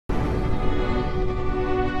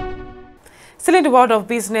Still in the world of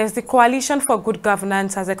business, the Coalition for Good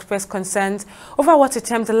Governance has expressed concerns over what it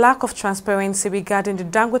termed the lack of transparency regarding the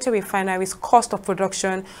Dangote Refinery's cost of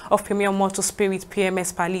production of premium motor spirit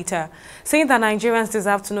 (PMS) per litre, saying that Nigerians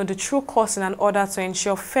deserve to know the true cost in order to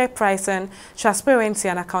ensure fair pricing, transparency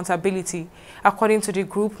and accountability. According to the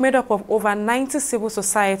group, made up of over 90 civil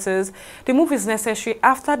societies, the move is necessary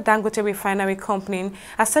after Dangote Refinery Company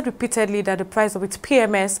has said repeatedly that the price of its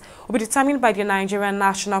PMS will be determined by the Nigerian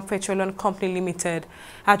National Petroleum Company Limited.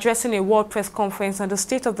 Addressing a World Press Conference on the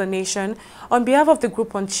state of the nation on behalf of the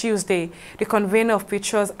group on Tuesday, the convener of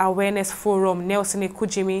Petrol's Awareness Forum, Nelson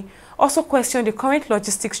Ekujimi, also questioned the current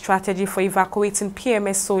logistics strategy for evacuating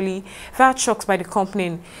PMS solely via trucks by the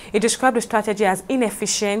company. He described the strategy as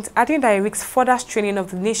inefficient, adding that it risks further straining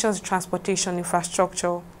of the nation's transportation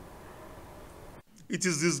infrastructure. It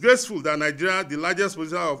is disgraceful that Nigeria, the largest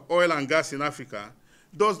producer of oil and gas in Africa,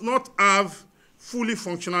 does not have fully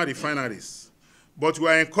functional refineries. But we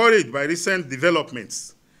are encouraged by recent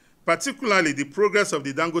developments, particularly the progress of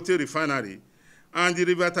the Dangote Refinery and the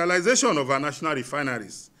revitalization of our national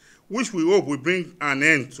refineries, which we hope will bring an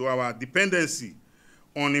end to our dependency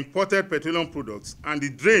on imported petroleum products and the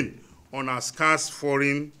drain on our scarce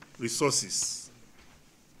foreign resources.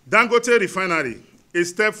 Dangote Refinery, a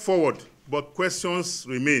step forward, but questions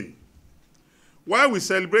remain. While we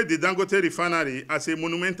celebrate the Dangote Refinery as a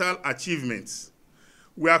monumental achievement,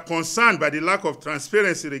 we are concerned by the lack of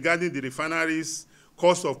transparency regarding the refinery's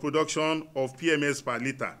cost of production of PMS per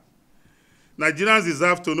litre. Nigerians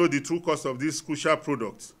deserve to know the true cost of this crucial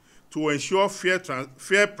product to ensure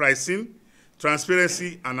fair pricing,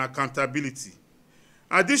 transparency, and accountability.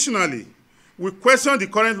 Additionally, we question the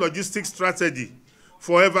current logistics strategy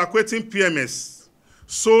for evacuating PMS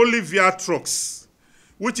solely via trucks,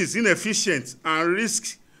 which is inefficient and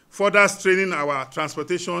risks further straining our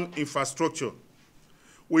transportation infrastructure.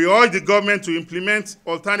 We urge the government to implement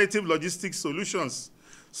alternative logistics solutions,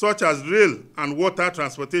 such as rail and water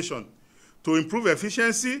transportation, to improve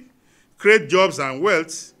efficiency, create jobs and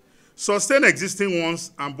wealth, sustain existing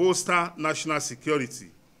ones, and bolster national security.